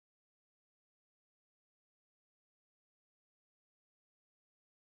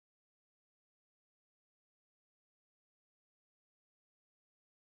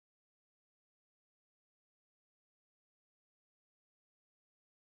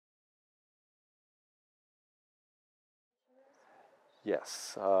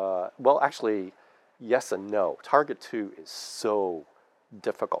Yes. Well, actually, yes and no. TARGET2 is so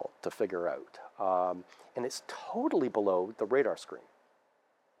difficult to figure out. And it's totally below the radar screen.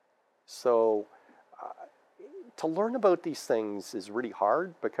 So to learn about these things is really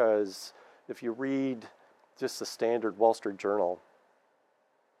hard because if you read just the standard Wall Street Journal,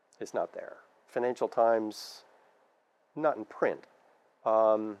 it's not there. Financial Times, not in print.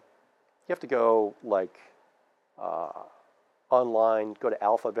 You have to go like online, go to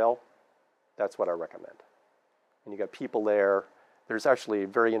Alphaville. That's what I recommend. And you got people there. There's actually a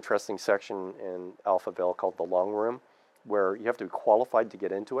very interesting section in Alphaville called the Long Room where you have to be qualified to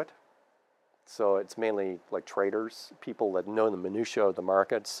get into it. So it's mainly like traders, people that know the minutiae of the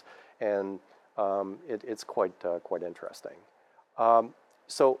markets, and it's quite interesting.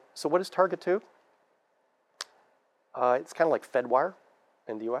 So what is TARGET2? It's kind of like Fedwire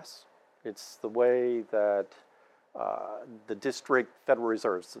in the U.S. It's the way that the district Federal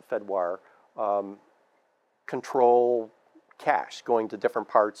Reserves, Fedwire, control cash going to different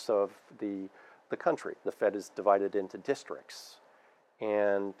parts of the country. The Fed is divided into districts,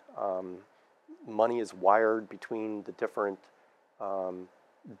 and money is wired between the different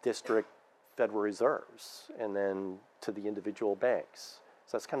district Federal Reserves and then to the individual banks.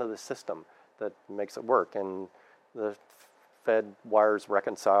 So that's kind of the system that makes it work. And the Fed wires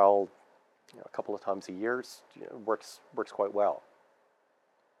reconcile a couple of times a year. Works quite well.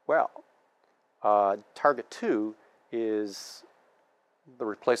 Well, TARGET2 is the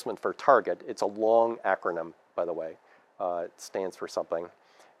replacement for Target. It's a long acronym, by the way. It stands for something.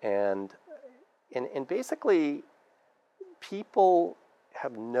 And basically, people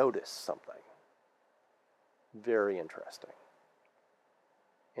have noticed something very interesting.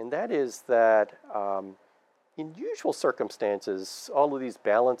 And that is that in usual circumstances, all of these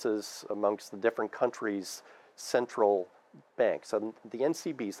balances amongst the different countries' central banks, and the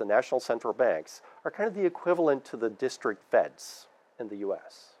NCBs, the national central banks, are kind of the equivalent to the district feds in the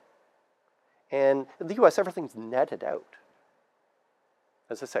US. And in the US, everything's netted out,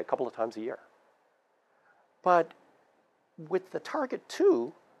 as I say, a couple of times a year. But with the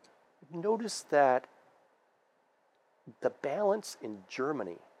TARGET2, notice that the balance in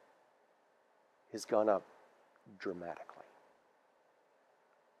Germany has gone up dramatically.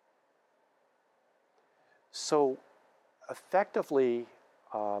 So effectively,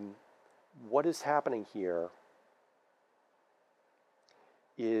 what is happening here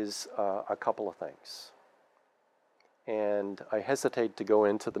is a couple of things. And I hesitate to go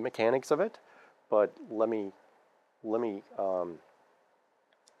into the mechanics of it, but let me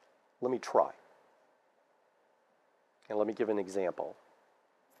try. And let me give an example.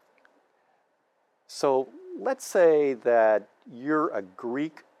 So let's say that you're a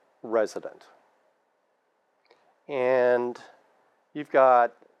Greek resident and you've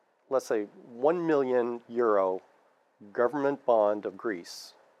got, let's say, €1 million government bond of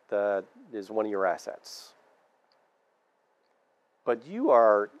Greece that is one of your assets. But you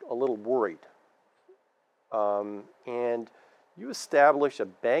are a little worried. And you establish a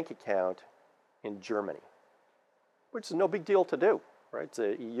bank account in Germany, which is no big deal to do, right? It's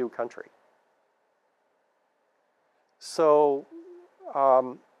an EU country. So,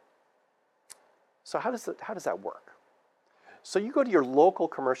 so how does that work? So you go to your local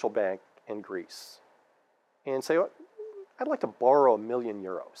commercial bank in Greece and say, I'd like to borrow €1 million.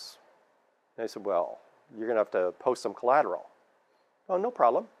 And they said, well, you're going to have to post some collateral. Oh, no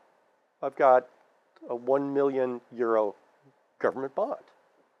problem. I've got a €1 million government bond.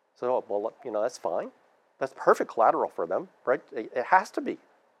 So, well, that's fine. That's perfect collateral for them, right? It has to be,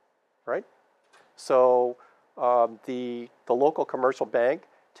 right? So the local commercial bank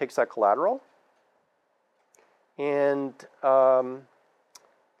takes that collateral, and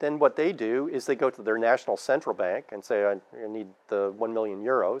then what they do is they go to their national central bank and say, I need the €1 million.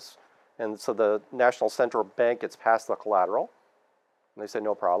 And so the national central bank gets passed the collateral, and they say,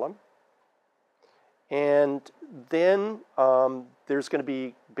 no problem. And then there's going to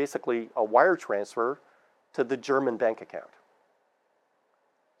be basically a wire transfer to the German bank account.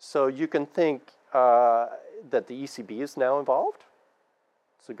 So you can think that the ECB is now involved.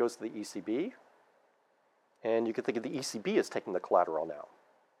 So it goes to the ECB. And you can think of the ECB as taking the collateral now.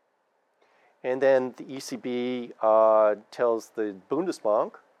 And then the ECB tells the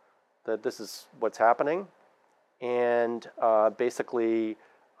Bundesbank that this is what's happening. And basically,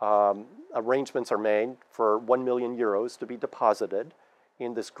 arrangements are made for €1 million to be deposited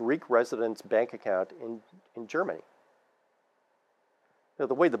in this Greek resident's bank account in Germany. Now,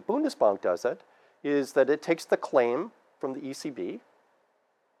 the way the Bundesbank does it is that it takes the claim from the ECB.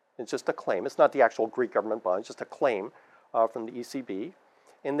 It's just a claim. It's not the actual Greek government bond. It's just a claim from the ECB,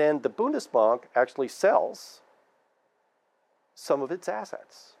 and then the Bundesbank actually sells some of its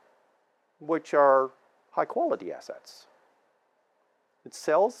assets, which are high-quality assets. It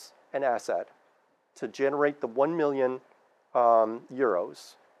sells an asset to generate the 1 million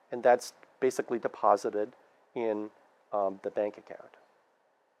euros, and that's basically deposited in the bank account.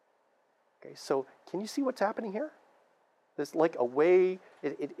 Okay, so can you see what's happening here? There's like a way,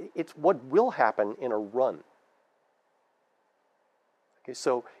 it's what will happen in a run. Okay,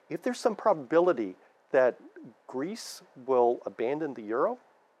 so if there's some probability that Greece will abandon the euro,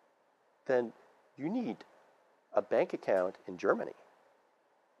 then you need a bank account in Germany.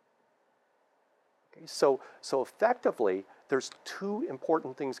 Okay, so effectively, there's two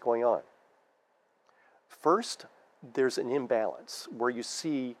important things going on. First, there's an imbalance where you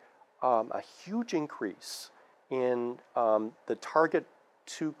see a huge increase in the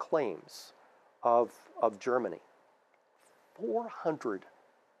TARGET2 claims of Germany. 400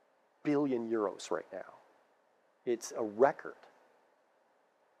 billion euros right now. It's a record.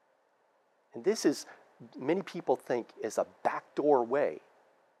 And this is, many people think, is a backdoor way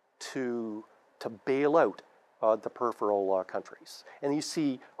to bail out the peripheral countries. And you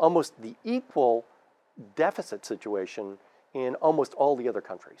see almost the equal deficit situation in almost all the other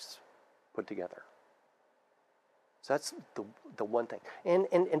countries put together. So that's the one thing.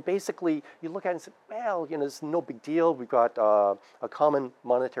 And basically, you look at it and say, well, it's no big deal. We've got a common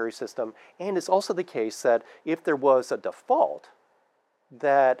monetary system. And it's also the case that if there was a default,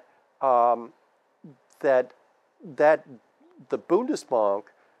 that the Bundesbank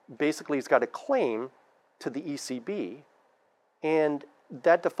basically has got a claim to the ECB, and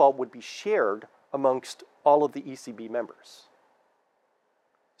that default would be shared amongst all of the ECB members.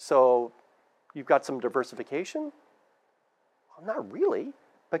 So you've got some diversification? Well, not really,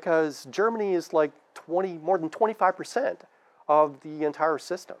 because Germany is like more than 25% of the entire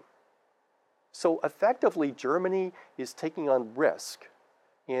system. So effectively, Germany is taking on risk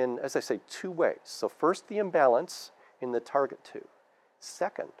in, as I say, two ways. So first, the imbalance in the TARGET2.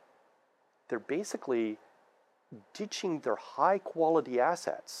 Second, they're basically ditching their high-quality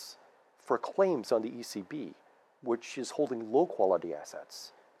assets for claims on the ECB, which is holding low-quality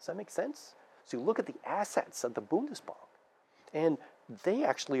assets. Does that make sense? So you look at the assets of the Bundesbank, and they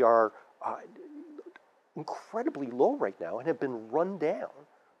actually are incredibly low right now and have been run down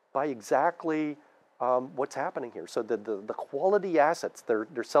by exactly what's happening here. So the quality assets they're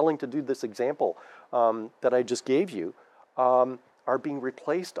selling, to do this example that I just gave you, are being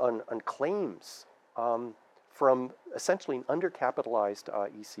replaced on claims from essentially an undercapitalized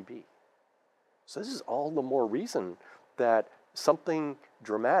ECB. So this is all the more reason that something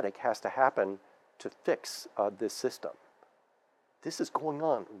dramatic has to happen to fix this system. This is going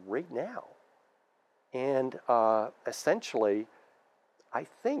on right now. And essentially, I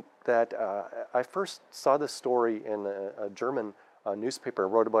think that I first saw this story in a German newspaper. I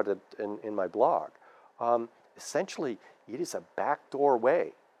wrote about it in my blog. Essentially, it is a backdoor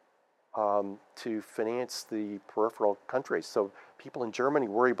way to finance the peripheral countries. So people in Germany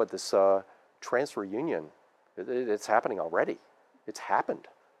worry about this transfer union. It's happening already. It's happened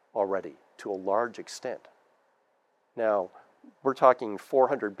already to a large extent. Now, we're talking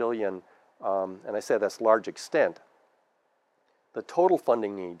 400 billion, and I say that's large extent. The total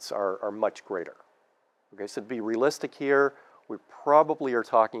funding needs are much greater. Okay, so to be realistic here, we probably are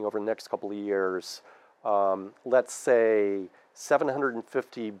talking over the next couple of years, let's say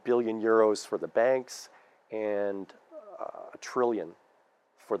 750 billion euros for the banks and a trillion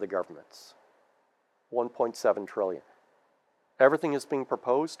for the governments. 1.7 trillion. Everything is being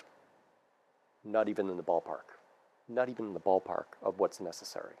proposed, not even in the ballpark. Not even in the ballpark of what's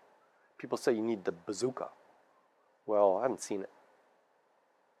necessary. People say you need the bazooka. Well, I haven't seen it.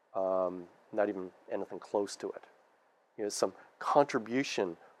 Not even anything close to it. Some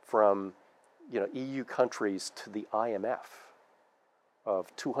contribution from EU countries to the IMF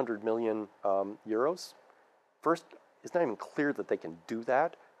of 200 million euros. First, it's not even clear that they can do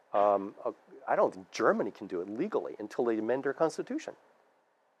that. I don't think Germany can do it legally until they amend their constitution.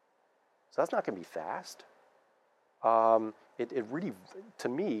 So that's not going to be fast. It really, to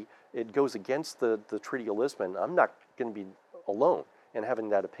me, it goes against the Treaty of Lisbon. I'm not going to be alone in having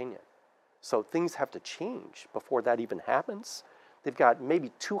that opinion. So things have to change before that even happens. They've got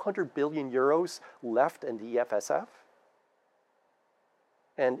maybe 200 billion euros left in the EFSF.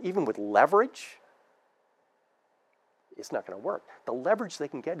 And even with leverage, it's not going to work. The leverage they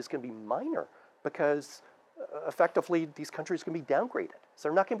can get is going to be minor because effectively these countries are going to be downgraded. So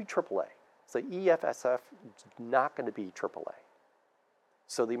they're not going to be AAA. So EFSF is not going to be AAA.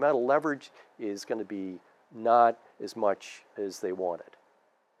 So the amount of leverage is going to be not as much as they wanted.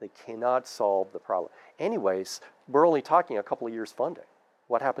 They cannot solve the problem. Anyways, we're only talking a couple of years funding.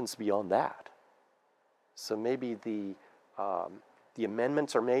 What happens beyond that? So maybe the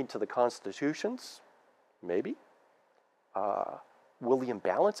amendments are made to the constitutions, maybe. Will the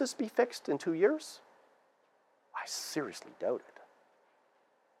imbalances be fixed in 2 years? I seriously doubt it.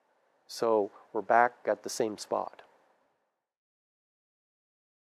 So we're back at the same spot.